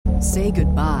Say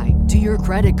goodbye to your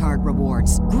credit card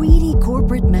rewards. Greedy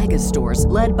corporate mega stores,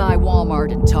 led by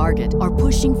Walmart and Target, are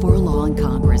pushing for a law in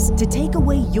Congress to take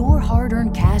away your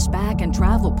hard-earned cash back and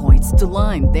travel points to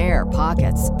line their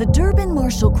pockets. The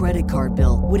Durbin-Marshall credit card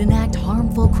bill would enact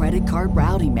harmful credit card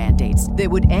routing mandates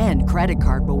that would end credit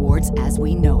card rewards as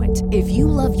we know it. If you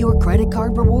love your credit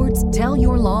card rewards, tell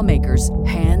your lawmakers,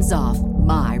 hands off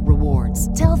my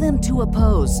rewards. Tell them to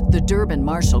oppose the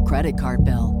Durbin-Marshall credit card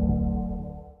bill.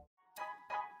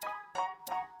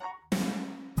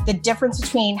 The difference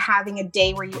between having a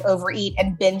day where you overeat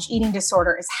and binge eating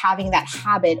disorder is having that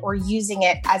habit or using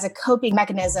it as a coping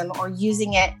mechanism or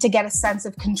using it to get a sense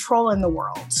of control in the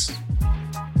world.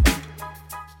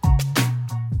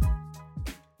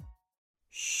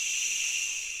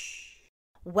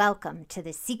 Welcome to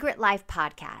the Secret Life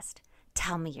Podcast.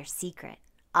 Tell me your secret.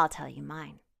 I'll tell you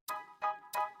mine.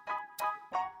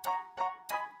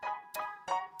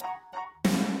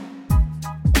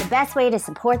 The best way to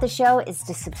support the show is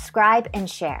to subscribe and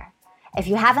share. If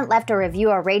you haven't left a review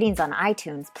or ratings on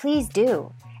iTunes, please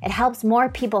do. It helps more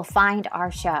people find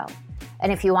our show.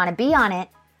 And if you want to be on it,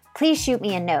 please shoot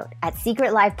me a note at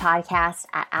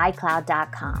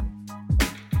secretlifepodcast@icloud.com.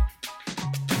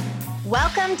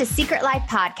 Welcome to Secret Life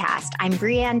Podcast. I'm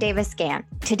Brianne Davis-Gant.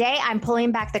 Today, I'm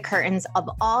pulling back the curtains of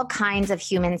all kinds of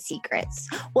human secrets.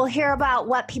 We'll hear about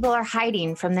what people are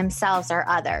hiding from themselves or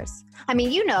others. I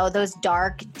mean, you know, those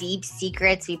dark, deep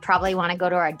secrets we probably want to go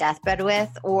to our deathbed with,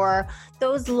 or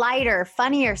those lighter,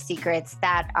 funnier secrets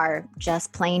that are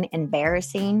just plain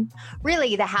embarrassing.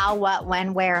 Really, the how, what,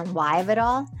 when, where, and why of it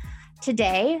all.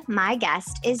 Today, my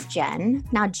guest is Jen.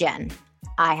 Now, Jen,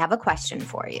 I have a question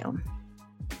for you.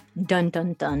 Dun,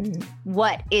 dun, dun.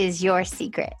 What is your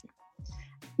secret?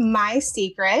 My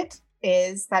secret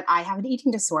is that I have an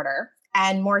eating disorder.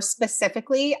 And more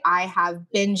specifically, I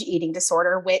have binge eating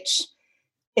disorder, which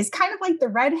is kind of like the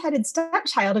redheaded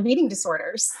stepchild of eating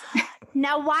disorders.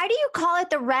 Now, why do you call it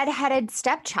the redheaded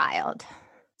stepchild?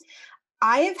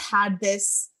 I have had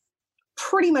this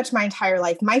pretty much my entire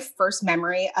life. My first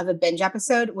memory of a binge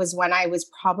episode was when I was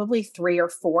probably 3 or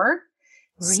 4.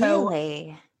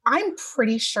 Really? So I'm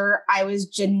pretty sure I was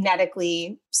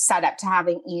genetically set up to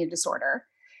having eating disorder.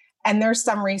 And there's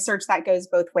some research that goes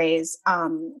both ways.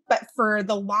 But for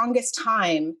the longest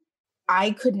time,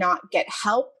 I could not get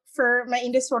help for my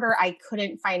eating disorder. I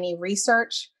couldn't find any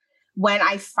research. When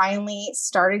I finally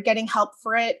started getting help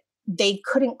for it, they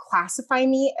couldn't classify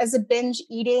me as a binge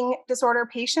eating disorder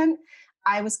patient.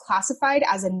 I was classified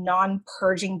as a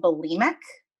non-purging bulimic.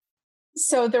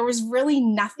 So there was really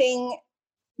nothing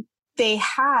they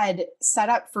had set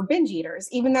up for binge eaters,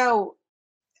 even though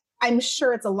I'm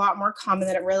sure it's a lot more common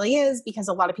than it really is because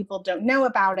a lot of people don't know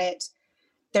about it.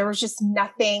 There was just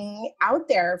nothing out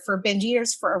there for binge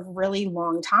eaters for a really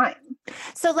long time.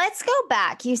 So let's go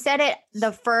back. You said it,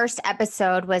 the first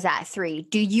episode was at 3.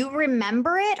 Do you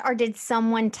remember it or did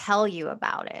someone tell you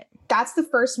about it? That's the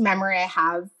first memory I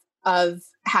have of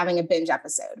having a binge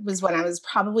episode was when I was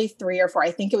probably 3 or 4.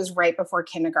 I think it was right before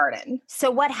kindergarten.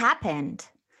 So what happened?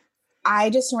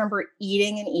 I just remember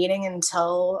eating and eating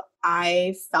until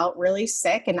I felt really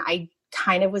sick and I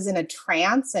kind of was in a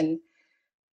trance. And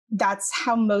that's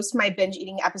how most of my binge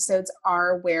eating episodes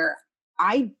are, where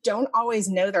I don't always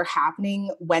know they're happening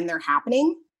when they're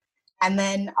happening. And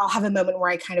then I'll have a moment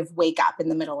where I kind of wake up in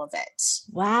the middle of it.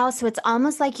 Wow. So it's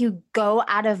almost like you go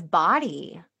out of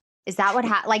body. Is that what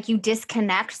like you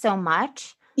disconnect so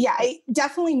much? Yeah,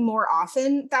 definitely more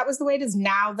often. That was the way it is.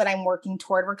 Now that I'm working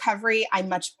toward recovery, I'm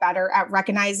much better at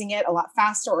recognizing it a lot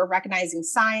faster, or recognizing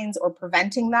signs or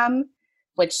preventing them,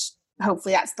 which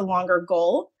hopefully that's the longer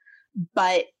goal.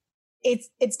 But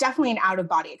it's definitely an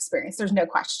out-of-body experience. There's no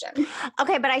question.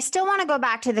 Okay, but I still want to go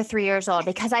back to the 3 years old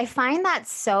because I find that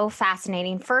so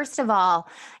fascinating. First of all,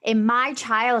 in my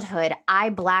childhood,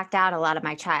 I blacked out a lot of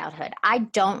my childhood. I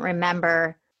don't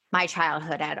remember my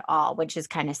childhood at all, which is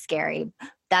kind of scary.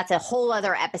 That's a whole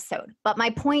other episode. But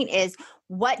my point is,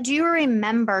 what do you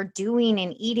remember doing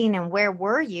and eating, and where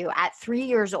were you at 3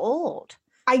 years old?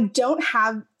 I don't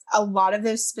have a lot of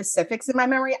those specifics in my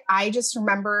memory. I just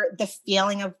remember the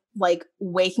feeling of like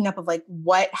waking up of like,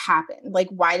 what happened? Like,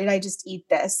 why did I just eat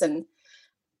this? And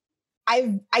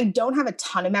I don't have a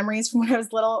ton of memories from when I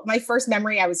was little. My first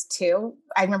memory, I was 2.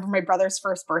 I remember my brother's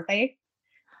first birthday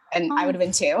and I would have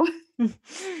been 2.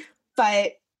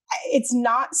 But it's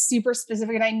not super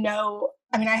specific. And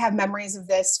I have memories of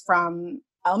this from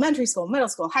elementary school, middle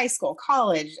school, high school,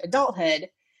 college, adulthood.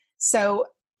 So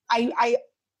I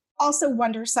also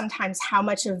wonder sometimes how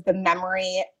much of the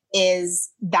memory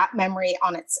is that memory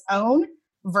on its own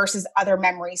versus other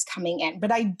memories coming in.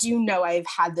 But I do know I've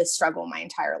had this struggle my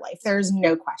entire life. There's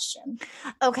no question.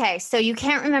 Okay, so you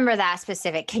can't remember that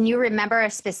specific. Can you remember a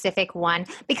specific one?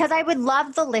 Because I would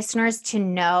love the listeners to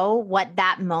know what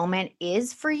that moment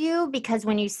is for you. Because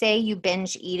when you say you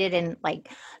binge eat it and like,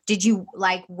 did you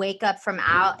like wake up from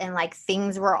out and like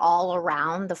things were all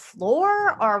around the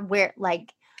floor, or where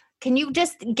like, can you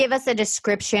just give us a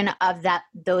description of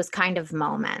those kind of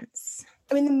moments?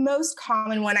 I mean, the most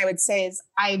common one I would say is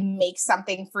I make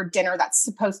something for dinner that's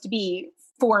supposed to be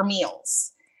 4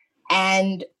 meals.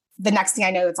 And the next thing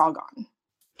I know, it's all gone.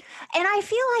 And I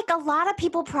feel like a lot of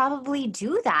people probably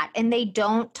do that and they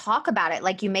don't talk about it.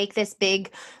 Like you make this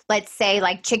big, let's say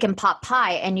like chicken pot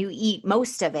pie and you eat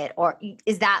most of it. Or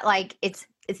is that like, it's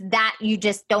that you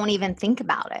just don't even think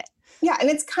about it? Yeah. And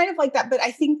it's kind of like that. But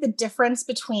I think the difference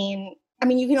between, I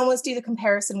mean, you can almost do the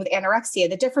comparison with anorexia.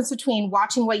 The difference between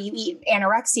watching what you eat and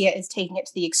anorexia is taking it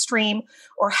to the extreme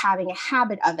or having a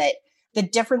habit of it. The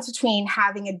difference between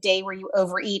having a day where you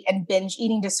overeat and binge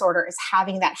eating disorder is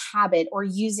having that habit or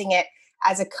using it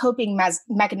as a coping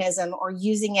mechanism or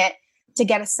using it to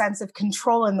get a sense of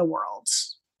control in the world.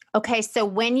 Okay. So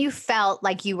when you felt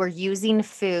like you were using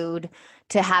food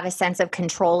to have a sense of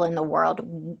control in the world,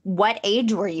 what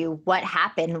age were you? What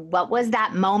happened? What was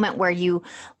that moment where you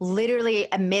literally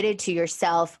admitted to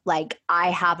yourself, like,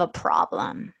 I have a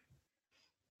problem?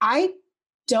 I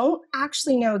don't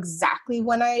actually know exactly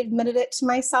when I admitted it to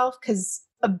myself because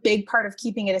a big part of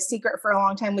keeping it a secret for a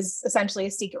long time was essentially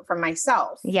a secret from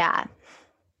myself. Yeah.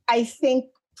 I think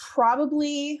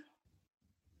probably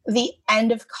the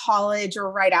end of college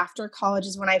or right after college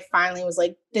is when I finally was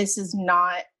like, this is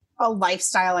not a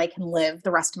lifestyle I can live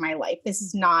the rest of my life. This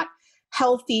is not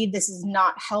healthy. This is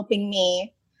not helping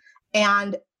me.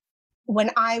 And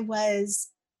when I was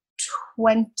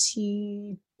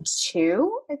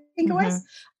 22, I think it was,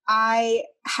 I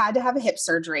had to have a hip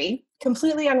surgery,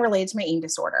 completely unrelated to my eating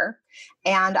disorder.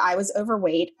 And I was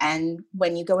overweight. And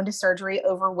when you go into surgery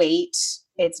overweight,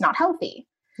 it's not healthy.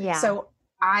 Yeah. So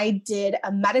I did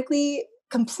a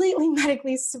completely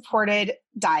medically supported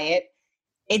diet.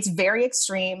 It's very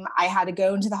extreme. I had to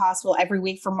go into the hospital every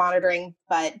week for monitoring,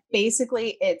 but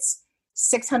basically it's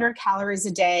 600 calories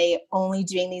a day, only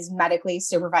doing these medically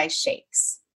supervised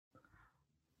shakes.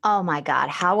 Oh my God.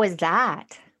 How was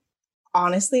that?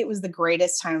 Honestly, it was the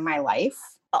greatest time of my life.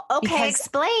 Okay,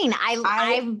 explain.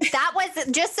 I that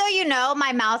was, just so you know,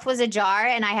 my mouth was ajar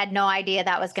and I had no idea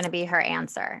that was going to be her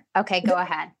answer. Okay, go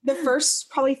ahead. The first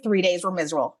probably 3 days were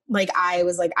miserable. Like I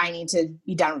was like, I need to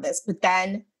be done with this. But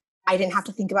then I didn't have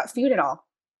to think about food at all.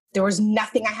 There was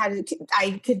nothing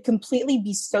I could completely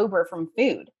be sober from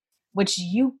food, which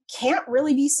you can't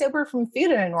really be sober from food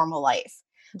in a normal life.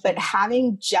 But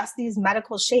having just these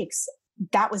medical shakes,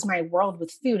 that was my world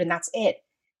with food and that's it.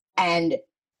 And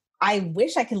I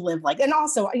wish I could live like, and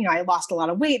also, I lost a lot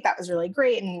of weight. That was really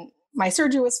great. And my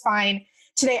surgery was fine.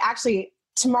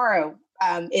 Tomorrow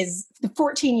is the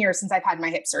 14 years since I've had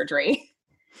my hip surgery.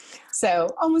 So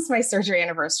almost my surgery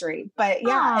anniversary. But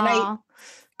yeah, Aww. And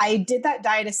I did that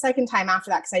diet a second time after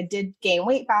that because I did gain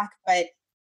weight back. But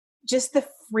just the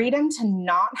freedom to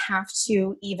not have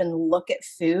to even look at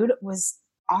food was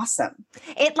awesome.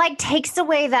 It like takes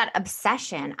away that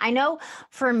obsession. I know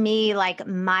for me, like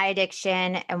my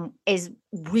addiction is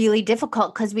really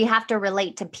difficult because we have to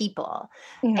relate to people.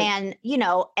 And,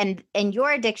 and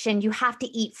your addiction, you have to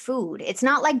eat food. It's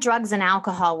not like drugs and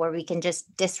alcohol where we can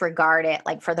just disregard it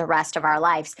like for the rest of our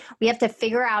lives. We have to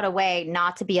figure out a way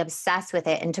not to be obsessed with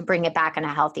it and to bring it back in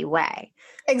a healthy way.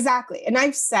 Exactly. And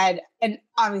I've said, and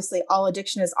obviously all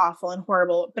addiction is awful and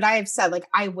horrible, but I have said, like,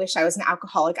 I wish I was an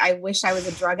alcoholic. I wish I was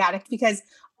a drug addict because,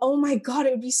 oh my God,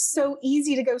 it would be so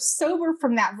easy to go sober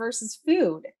from that versus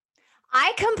food.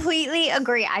 I completely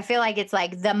agree. I feel like it's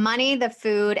like the money, the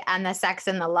food, and the sex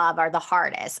and the love are the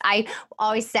hardest. I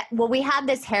always said, well, we had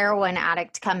this heroin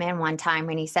addict come in one time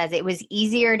and he says it was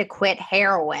easier to quit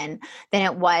heroin than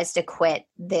it was to quit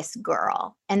this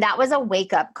girl. And that was a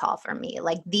wake-up call for me.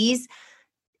 Like these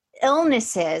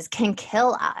illnesses can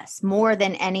kill us more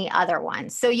than any other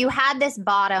one. So you had this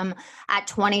bottom at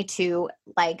 22,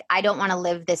 like, I don't want to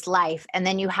live this life. And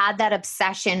then you had that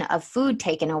obsession of food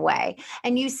taken away.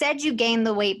 And you said you gained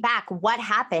the weight back. What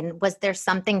happened? Was there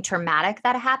something traumatic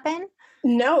that happened?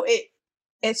 No,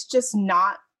 it's just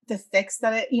not the fix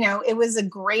that it was a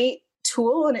great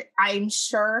tool. And I'm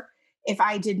sure if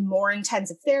I did more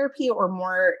intensive therapy or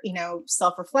more,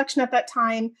 self-reflection at that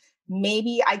time,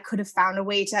 maybe I could have found a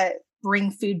way to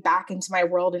bring food back into my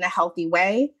world in a healthy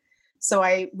way. So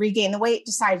I regained the weight,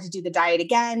 decided to do the diet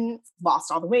again,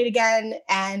 lost all the weight again,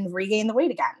 and regained the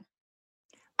weight again.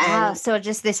 Wow. And So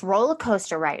just this roller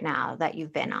coaster right now that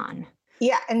you've been on.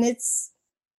 yeah, and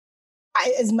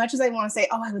as much as I want to say,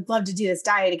 oh, I would love to do this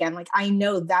diet again, like I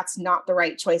know that's not the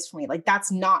right choice for me. Like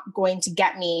that's not going to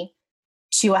get me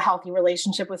to a healthy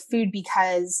relationship with food,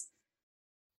 because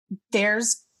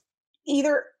there's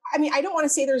I don't want to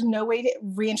say there's no way to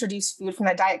reintroduce food from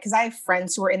that diet, because I have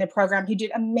friends who are in the program who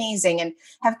did amazing and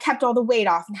have kept all the weight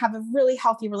off and have a really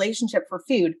healthy relationship for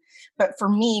food. But for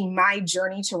me, my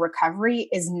journey to recovery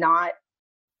is not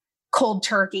cold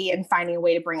turkey and finding a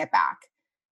way to bring it back.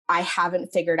 I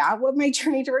haven't figured out what my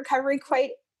journey to recovery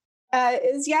quite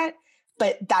is yet,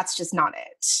 but that's just not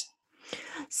it.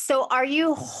 So are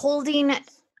you holding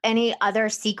any other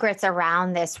secrets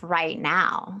around this right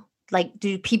now? Like,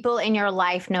 do people in your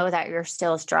life know that you're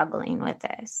still struggling with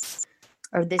this?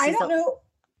 Or this I don't know.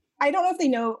 I don't know if they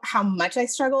know how much I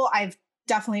struggle. I've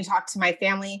definitely talked to my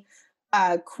family.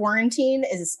 Quarantine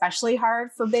is especially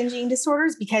hard for binge eating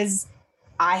disorders because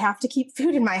I have to keep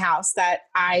food in my house that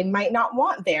I might not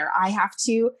want there. I have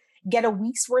to get a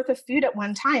week's worth of food at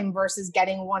one time versus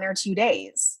getting 1 or 2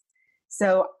 days.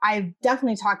 So I've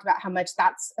definitely talked about how much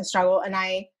that's a struggle. And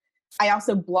I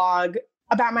also blog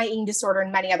about my eating disorder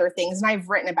and many other things. And I've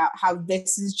written about how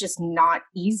this is just not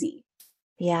easy.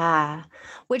 Yeah,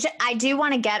 which I do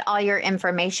want to get all your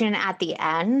information at the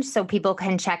end so people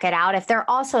can check it out if they're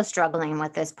also struggling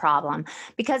with this problem.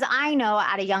 Because I know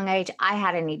at a young age, I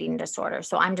had an eating disorder.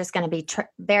 So I'm just going to be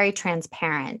very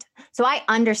transparent. So I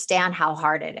understand how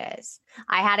hard it is.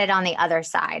 I had it on the other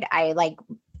side.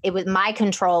 My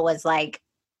control was like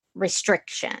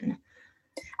restriction.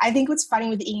 I think what's funny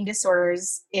with eating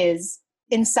disorders is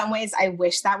in some ways, I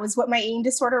wish that was what my eating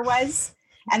disorder was.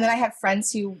 And then I have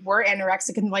friends who were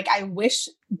anorexic and like, I wish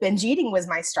binge eating was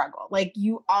my struggle. Like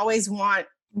you always want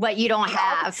what you don't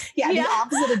have. The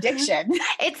opposite addiction.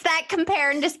 It's that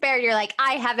compare and despair. You're like,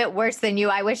 I have it worse than you.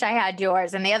 I wish I had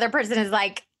yours. And the other person is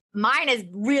like, mine is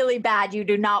really bad. You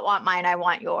do not want mine. I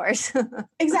want yours.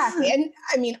 Exactly. And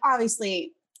I mean,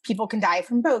 obviously people can die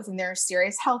from both and there are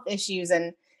serious health issues,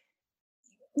 and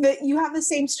you have the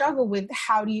same struggle with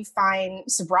how do you find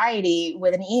sobriety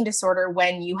with an eating disorder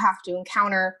when you have to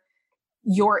encounter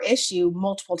your issue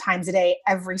multiple times a day,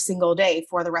 every single day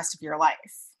for the rest of your life.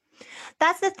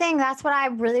 That's the thing. That's what I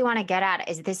really want to get at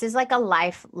is this is like a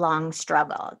lifelong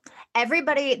struggle.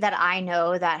 Everybody that I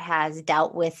know that has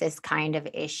dealt with this kind of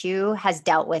issue has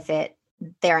dealt with it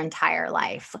their entire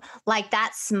life. Like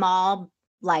that small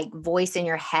voice in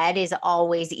your head is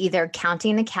always either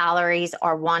counting the calories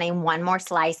or wanting one more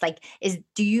slice.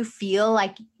 Do you feel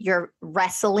like you're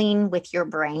wrestling with your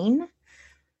brain?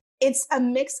 It's a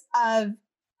mix of,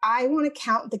 I want to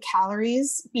count the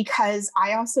calories because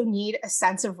I also need a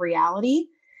sense of reality.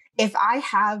 If I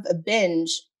have a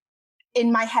binge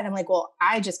in my head, I'm like, well,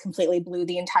 I just completely blew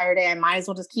the entire day. I might as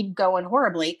well just keep going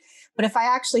horribly. But if I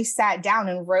actually sat down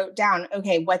and wrote down,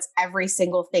 okay, what's every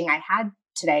single thing I had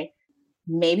today?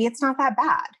 Maybe it's not that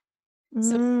bad.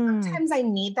 So sometimes I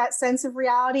need that sense of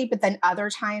reality, but then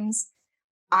other times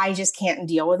I just can't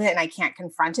deal with it and I can't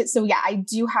confront it. So yeah, I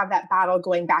do have that battle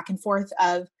going back and forth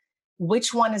of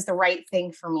which one is the right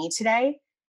thing for me today.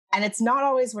 And it's not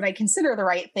always what I consider the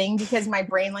right thing because my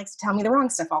brain likes to tell me the wrong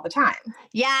stuff all the time.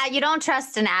 Yeah, you don't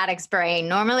trust an addict's brain.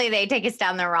 Normally they take us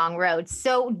down the wrong road.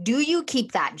 So do you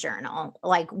keep that journal,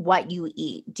 like what you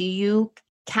eat? Do you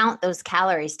count those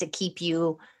calories to keep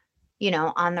you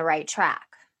on the right track?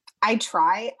 I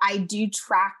try. I do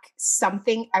track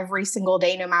something every single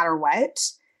day, no matter what.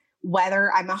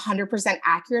 Whether I'm 100%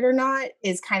 accurate or not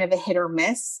is kind of a hit or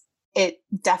miss. It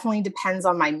definitely depends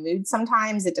on my mood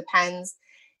sometimes. It depends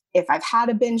if I've had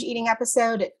a binge eating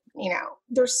episode.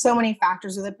 There's so many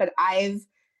factors with it, but I've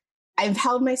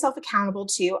held myself accountable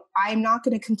to, I'm not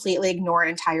going to completely ignore an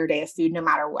entire day of food no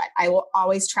matter what. I will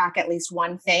always track at least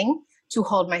one thing to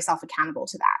hold myself accountable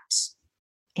to that.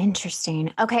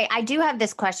 Interesting. Okay. I do have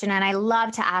this question and I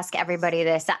love to ask everybody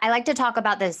this. I like to talk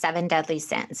about the 7 deadly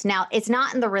sins. Now, it's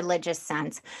not in the religious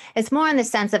sense. It's more in the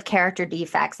sense of character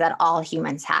defects that all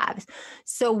humans have.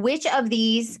 So which of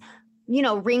these,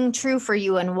 ring true for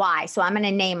you and why? So I'm going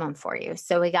to name them for you.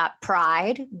 So we got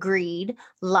pride, greed,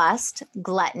 lust,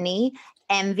 gluttony,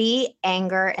 envy,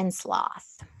 anger, and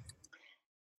sloth.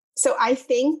 So I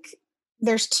think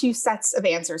there's 2 sets of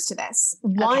answers to this.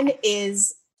 One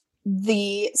is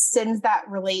the sins that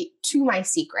relate to my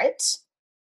secret,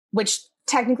 which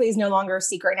technically is no longer a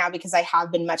secret now because I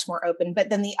have been much more open.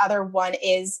 But then the other one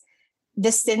is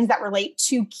the sins that relate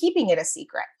to keeping it a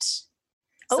secret.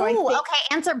 Okay.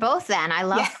 Answer both then. I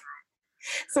love that.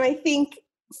 So I think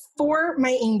for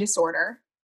my eating disorder,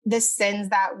 the sins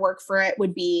that work for it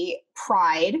would be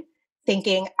pride,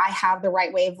 thinking I have the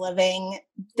right way of living.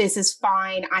 This is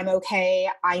fine. I'm okay.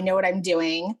 I know what I'm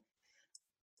doing.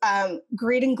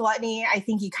 Greed and gluttony, I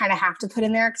think you kind of have to put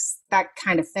in there because that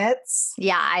kind of fits.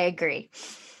 Yeah, I agree.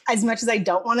 As much as I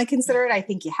don't want to consider it, I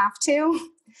think you have to.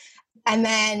 And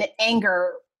then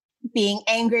anger, being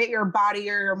angry at your body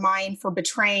or your mind for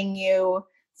betraying you,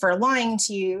 for lying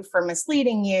to you, for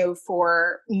misleading you,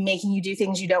 for making you do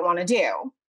things you don't want to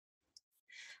do.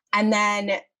 And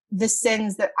then the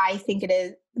sins that I think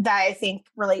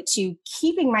relate to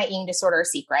keeping my eating disorder a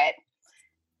secret.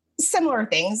 Similar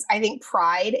things. I think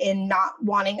pride in not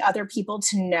wanting other people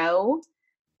to know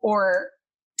or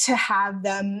to have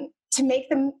them, to make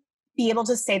them be able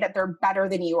to say that they're better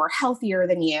than you or healthier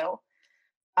than you.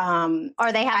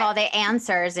 Or they have all the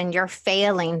answers and you're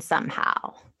failing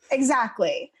somehow.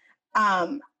 Exactly.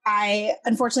 I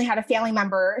unfortunately had a family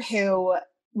member who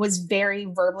was very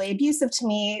verbally abusive to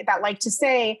me that liked to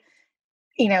say,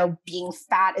 being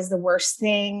fat is the worst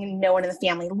thing. No one in the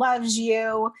family loves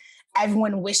you.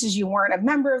 Everyone wishes you weren't a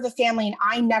member of the family. And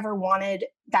I never wanted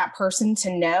that person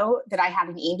to know that I had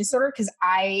an eating disorder because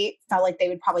I felt like they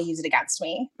would probably use it against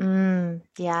me.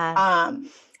 Yeah.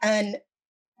 And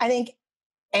I think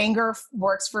anger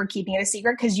works for keeping it a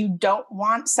secret because you don't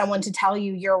want someone to tell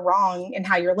you you're wrong in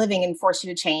how you're living and force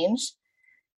you to change.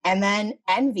 And then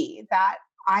envy, that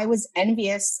I was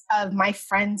envious of my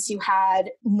friends who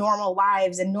had normal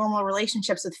lives and normal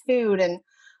relationships with food and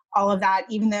all of that,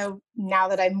 even though now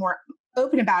that I'm more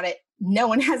open about it, no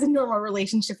one has a normal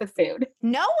relationship with food.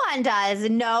 No one does.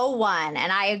 No one.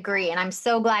 And I agree. And I'm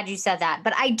so glad you said that.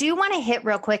 But I do want to hit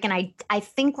real quick. And I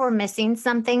think we're missing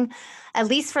something, at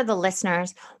least for the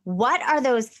listeners. What are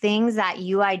those things that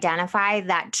you identify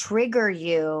that trigger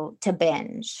you to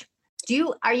binge?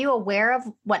 Are you aware of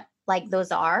what like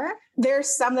those are?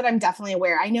 There's some that I'm definitely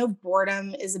aware. I know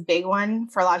boredom is a big one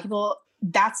for a lot of people.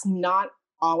 That's not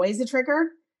always a trigger,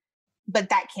 but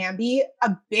that can be.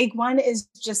 A big one is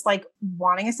just like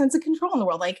wanting a sense of control in the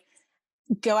world. Like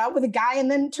go out with a guy and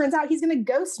then turns out he's going to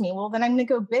ghost me. Well, then I'm going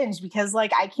to go binge because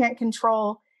like I can't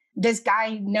control this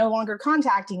guy no longer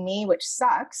contacting me, which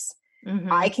sucks.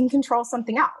 Mm-hmm. I can control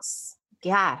something else.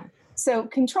 Yeah. So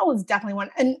control is definitely one.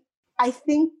 And I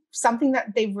think something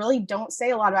that they really don't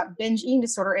say a lot about binge eating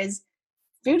disorder is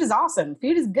food is awesome.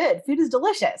 Food is good. Food is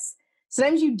delicious.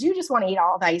 Sometimes you do just want to eat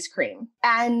all the ice cream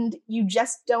and you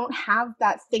just don't have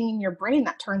that thing in your brain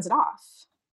that turns it off.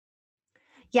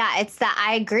 Yeah, it's that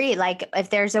I agree. Like if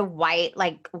there's a white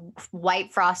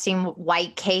frosting,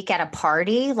 white cake at a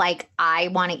party, like I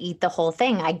want to eat the whole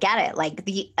thing. I get it. Like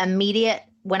the immediate,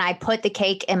 when I put the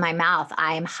cake in my mouth,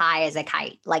 I am high as a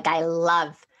kite. Like I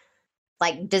love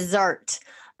like dessert,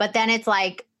 but then it's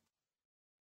like,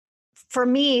 for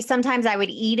me, sometimes I would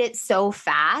eat it so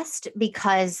fast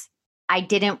because I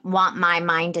didn't want my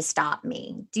mind to stop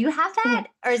me. Do you have that?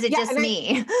 Or is it just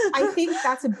me? I think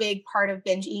that's a big part of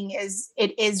binge eating is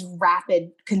it is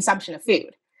rapid consumption of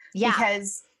food. Yeah.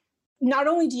 Because not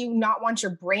only do you not want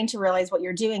your brain to realize what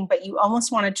you're doing, but you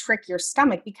almost want to trick your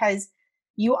stomach because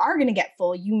you are going to get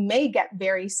full. You may get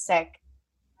very sick.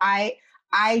 I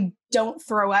don't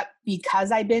throw up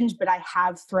because I binge, but I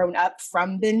have thrown up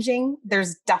from binging.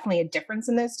 There's definitely a difference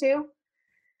in those two.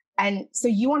 And so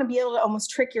you want to be able to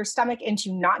almost trick your stomach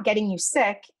into not getting you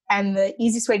sick. And the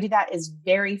easiest way to do that is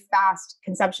very fast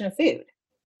consumption of food.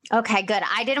 Okay, good.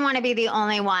 I didn't want to be the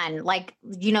only one. Like,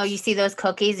 you see those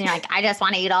cookies and you're like, I just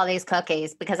want to eat all these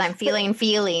cookies because I'm feeling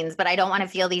feelings, but I don't want to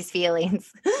feel these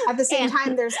feelings. At the same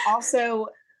time, there's also,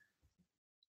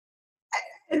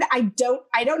 I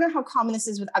don't know how common this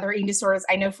is with other eating disorders.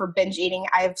 I know for binge eating,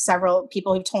 I have several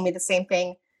people who've told me the same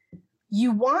thing.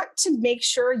 You want to make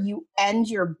sure you end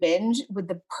your binge with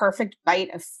the perfect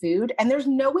bite of food. And there's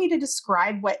no way to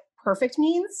describe what perfect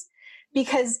means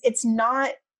because it's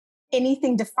not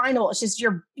anything definable. It's just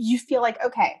you feel like,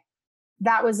 okay,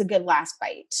 that was a good last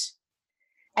bite.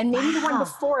 And maybe the one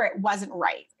before it wasn't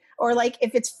right. Or like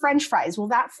if it's French fries, well,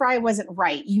 that fry wasn't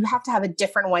right. You have to have a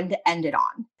different one to end it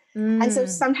on. And so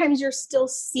sometimes you're still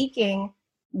seeking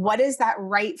what is that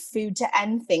right food to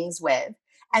end things with.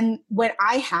 And when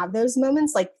I have those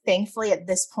moments, like thankfully at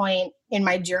this point in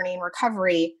my journey in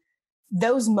recovery,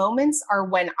 those moments are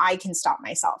when I can stop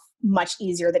myself much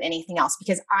easier than anything else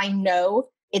because I know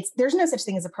there's no such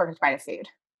thing as a perfect bite of food.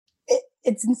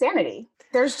 It's insanity.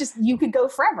 You could go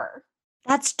forever.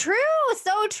 That's true.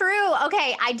 So true.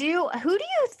 Okay. Who do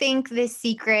you think this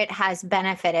secret has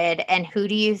benefited and who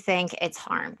do you think it's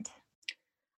harmed?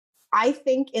 I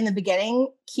think in the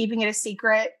beginning, keeping it a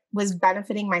secret was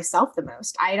benefiting myself the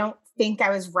most. I don't think I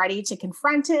was ready to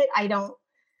confront it. I don't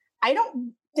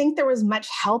think there was much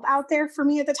help out there for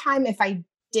me at the time. If I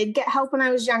did get help when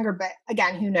I was younger, but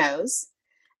again, who knows?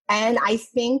 And I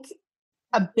think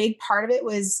a big part of it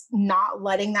was not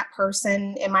letting that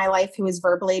person in my life who was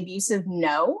verbally abusive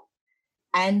know.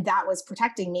 And that was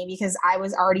protecting me because I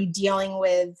was already dealing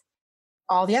with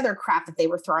all the other crap that they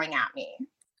were throwing at me.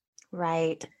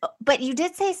 Right. But you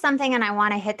did say something, and I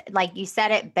want to hit, like you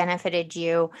said, it benefited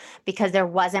you because there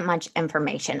wasn't much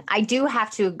information. I do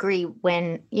have to agree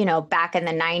when, back in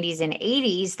the 90s and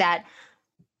 80s that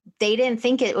they didn't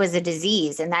think it was a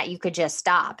disease and that you could just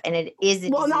stop. And it is a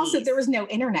disease. And also there was no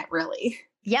internet really.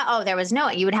 Yeah. Oh, there was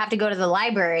you would have to go to the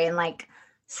library and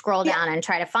scroll down and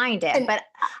try to find it. But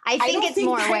I think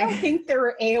don't think there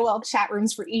were AOL chat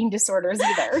rooms for eating disorders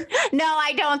either. No,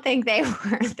 I don't think they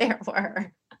were. There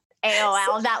were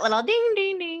AOL, that little ding,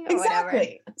 ding, ding. Or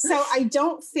exactly. Whatever. So I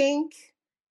don't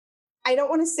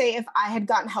want to say if I had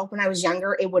gotten help when I was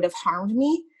younger, it would have harmed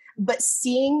me. But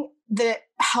seeing the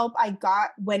help I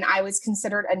got when I was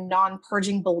considered a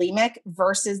non-purging bulimic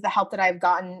versus the help that I've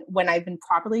gotten when I've been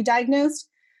properly diagnosed,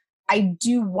 I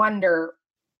do wonder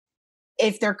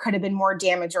if there could have been more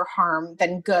damage or harm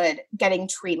than good getting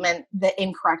treatment the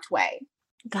incorrect way.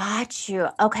 Got you.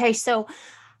 Okay. So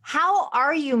how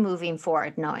are you moving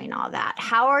forward knowing all that?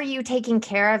 How are you taking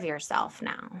care of yourself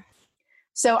now?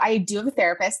 So I do have a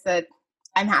therapist that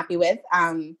I'm happy with.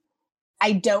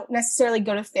 I don't necessarily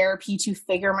go to therapy to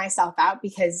figure myself out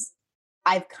because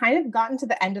I've kind of gotten to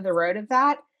the end of the road of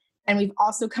that. And we've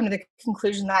also come to the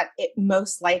conclusion that it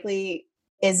most likely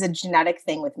is a genetic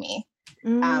thing with me.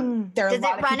 Does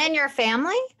it run in your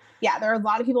family? Yeah, there are a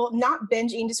lot of people, not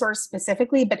binge eating disorders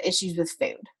specifically, but issues with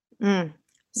food.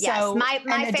 Yes,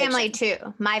 my family too.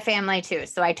 My family too.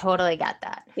 So I totally get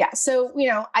that. Yeah. So,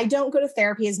 I don't go to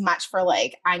therapy as much for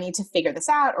I need to figure this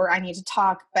out or I need to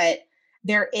talk, but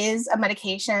there is a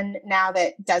medication now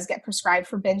that does get prescribed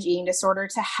for binge eating disorder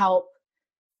to help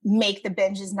make the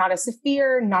binges not as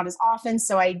severe, not as often.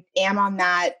 So I am on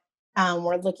that.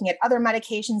 We're looking at other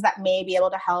medications that may be able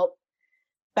to help.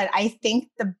 But I think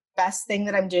the best thing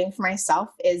that I'm doing for myself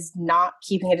is not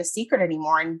keeping it a secret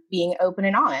anymore and being open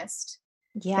and honest.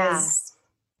 Yeah.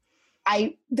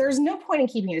 There's no point in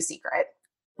keeping it a secret.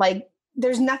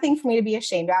 There's nothing for me to be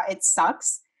ashamed about. It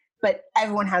sucks, but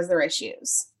everyone has their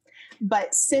issues.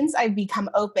 But since I've become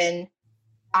open,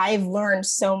 I've learned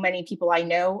so many people I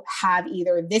know have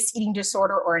either this eating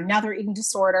disorder or another eating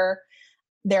disorder.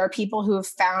 There are people who have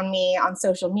found me on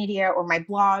social media or my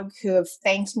blog who have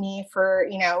thanked me for,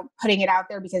 putting it out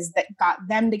there because that got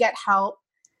them to get help.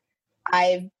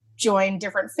 I've joined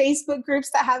different Facebook groups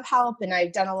that have help, and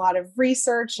I've done a lot of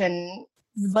research and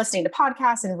listening to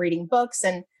podcasts and reading books.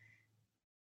 And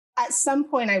at some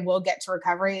point I will get to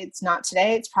recovery. It's not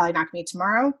today. It's probably not going to be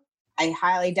tomorrow. I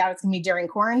highly doubt it's going to be during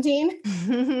quarantine,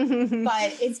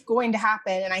 but it's going to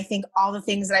happen. And I think all the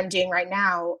things that I'm doing right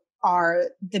now are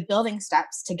the building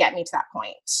steps to get me to that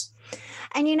point.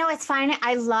 And it's fine.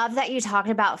 I love that you talked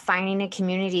about finding a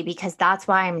community because that's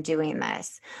why I'm doing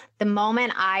this. The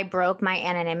moment I broke my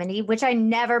anonymity, which I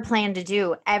never planned to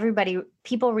do,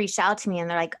 people reached out to me and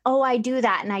they're like, oh, I do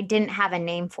that. And I didn't have a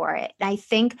name for it. And I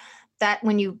think that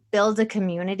when you build a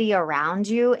community around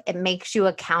you, it makes you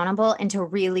accountable and to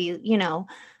really,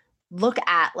 look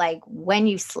at when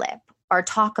you slip or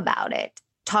talk about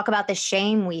the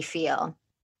shame we feel.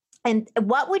 And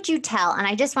what would you tell, and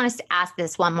I just want to ask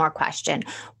this one more question.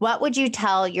 What would you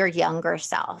tell your younger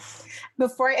self?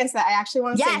 Before I answer that, I actually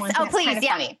want to say one thing that's kind of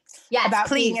funny about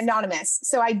being anonymous.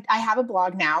 So I have a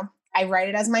blog now. I write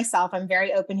it as myself. I'm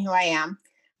very open who I am.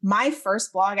 My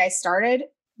first blog I started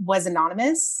was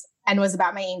anonymous and was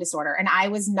about my eating disorder. And I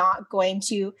was not going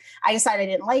to, I decided I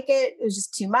didn't like it. It was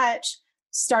just too much.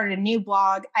 Started a new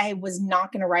blog. I was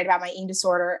not going to write about my eating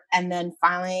disorder. And then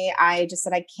finally I just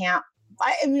said, I can't.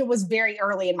 It was very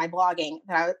early in my blogging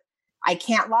that I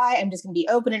can't lie. I'm just going to be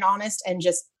open and honest and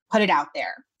just put it out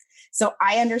there. So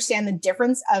I understand the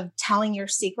difference of telling your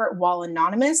secret while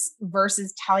anonymous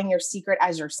versus telling your secret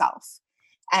as yourself.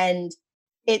 And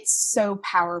it's so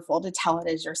powerful to tell it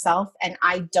as yourself. And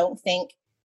I don't think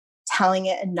telling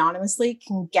it anonymously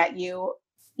can get you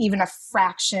even a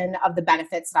fraction of the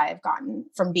benefits that I have gotten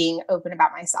from being open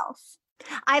about myself.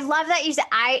 I love that you said,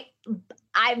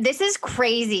 this is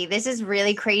crazy. This is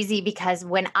really crazy because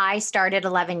when I started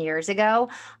 11 years ago,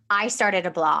 I started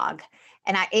a blog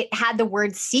and it had the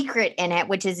word secret in it,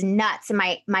 which is nuts. And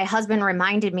my husband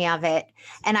reminded me of it.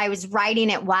 And I was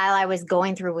writing it while I was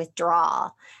going through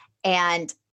withdrawal.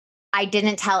 And I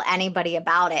didn't tell anybody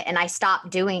about it. And I stopped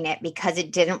doing it because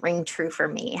it didn't ring true for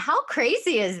me. How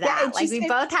crazy is that? Yeah, we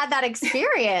both had that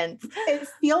experience. It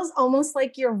feels almost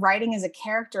like you're writing as a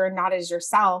character and not as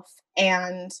yourself.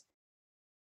 And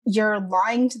you're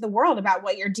lying to the world about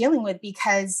what you're dealing with,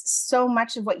 because so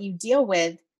much of what you deal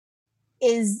with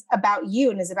is about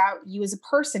you and is about you as a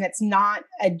person. It's not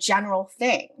a general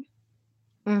thing.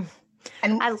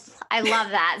 And I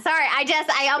love that. Sorry,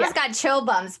 I almost got chill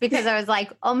bumps because I was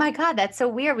like, oh my God, that's so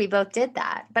weird. We both did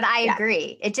that. But I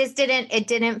agree. It just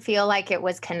didn't feel like it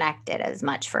was connected as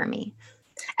much for me.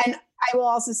 And I will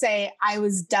also say I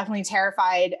was definitely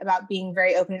terrified about being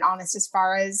very open and honest as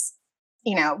far as,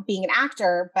 being an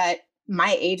actor, but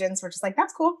my agents were just like,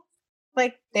 that's cool.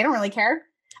 Like, they don't really care.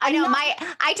 I know.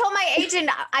 I told my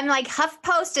agent, I'm like,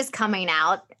 HuffPost is coming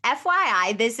out.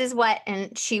 FYI, this is what,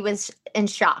 and she was in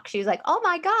shock. She was like, oh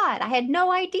my God, I had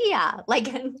no idea. Like,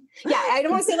 yeah, I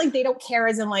don't want to say like they don't care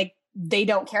as in like they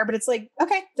don't care, but it's like,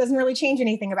 okay, doesn't really change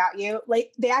anything about you.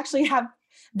 Like they actually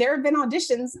there have been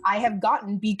auditions I have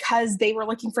gotten because they were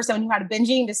looking for someone who had a binge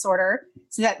eating disorder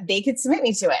so that they could submit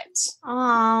me to it.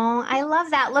 Oh, I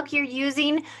love that. Look, you're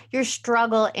using your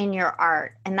struggle in your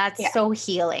art, and that's so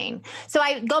healing. So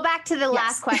I go back to the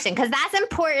last question, because that's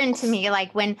important to me.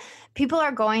 Like when people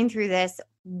are going through this,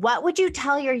 what would you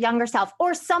tell your younger self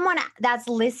or someone that's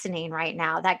listening right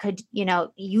now that could,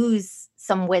 use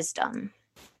some wisdom?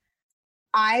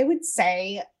 I would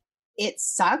say it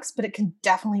sucks, but it can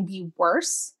definitely be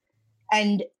worse.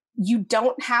 And you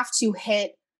don't have to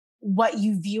hit what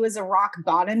you view as a rock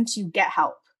bottom to get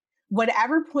help.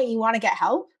 Whatever point you want to get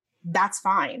help, that's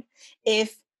fine.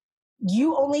 If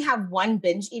you only have one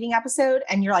binge eating episode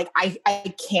and you're like,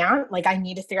 I can't, like, I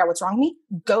need to figure out what's wrong with me,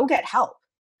 go get help.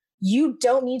 You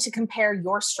don't need to compare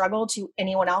your struggle to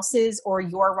anyone else's or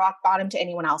your rock bottom to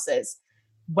anyone else's.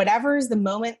 Whatever is the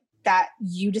moment that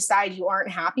you decide you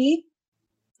aren't happy,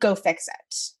 go fix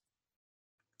it.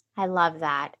 I love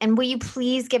that. And will you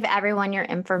please give everyone your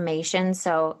information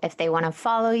so if they want to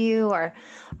follow you or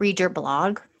read your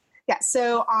blog? Yeah.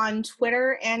 So on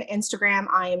Twitter and Instagram,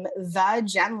 I'm the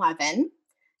Jen Levin.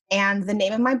 And the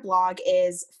name of my blog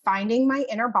is Finding My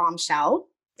Inner Bombshell.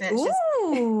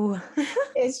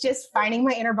 It's just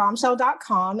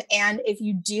findingmyinnerbombshell.com. And if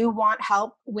you do want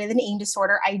help with an eating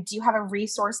disorder, I do have a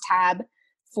resource tab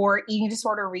for eating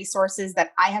disorder resources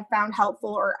that I have found helpful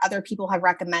or other people have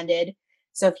recommended.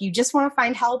 So if you just want to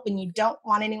find help and you don't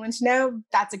want anyone to know,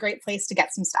 that's a great place to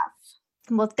get some stuff.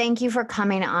 Well, thank you for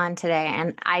coming on today.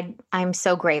 And I'm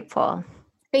so grateful.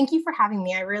 Thank you for having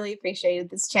me. I really appreciated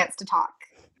this chance to talk.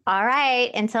 All right.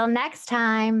 Until next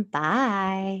time.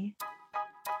 Bye.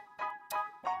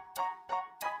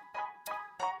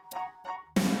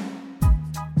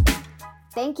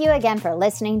 Thank you again for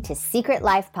listening to Secret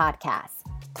Life Podcast.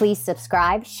 Please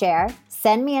subscribe, share,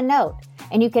 send me a note,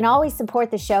 and you can always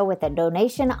support the show with a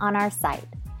donation on our site,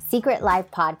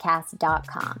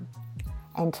 secretlifepodcast.com.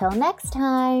 Until next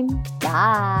time,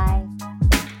 bye.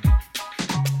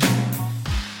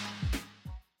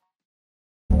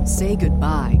 Say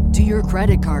goodbye to your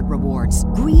credit card rewards.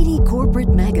 Greedy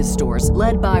corporate mega stores,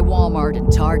 led by Walmart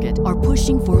and Target, are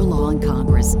pushing for a law in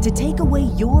Congress to take away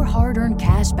your hard-earned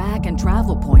cash back and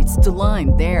travel points to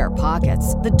line their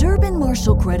pockets. The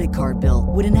Durbin-Marshall credit card bill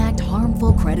would enact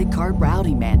harmful credit card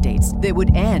routing mandates that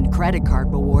would end credit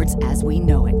card rewards as we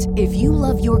know it. If you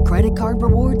love your credit card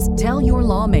rewards, tell your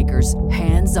lawmakers,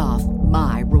 hands off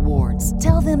my rewards.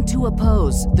 Tell them to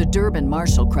oppose the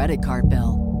Durbin-Marshall credit card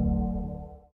bill.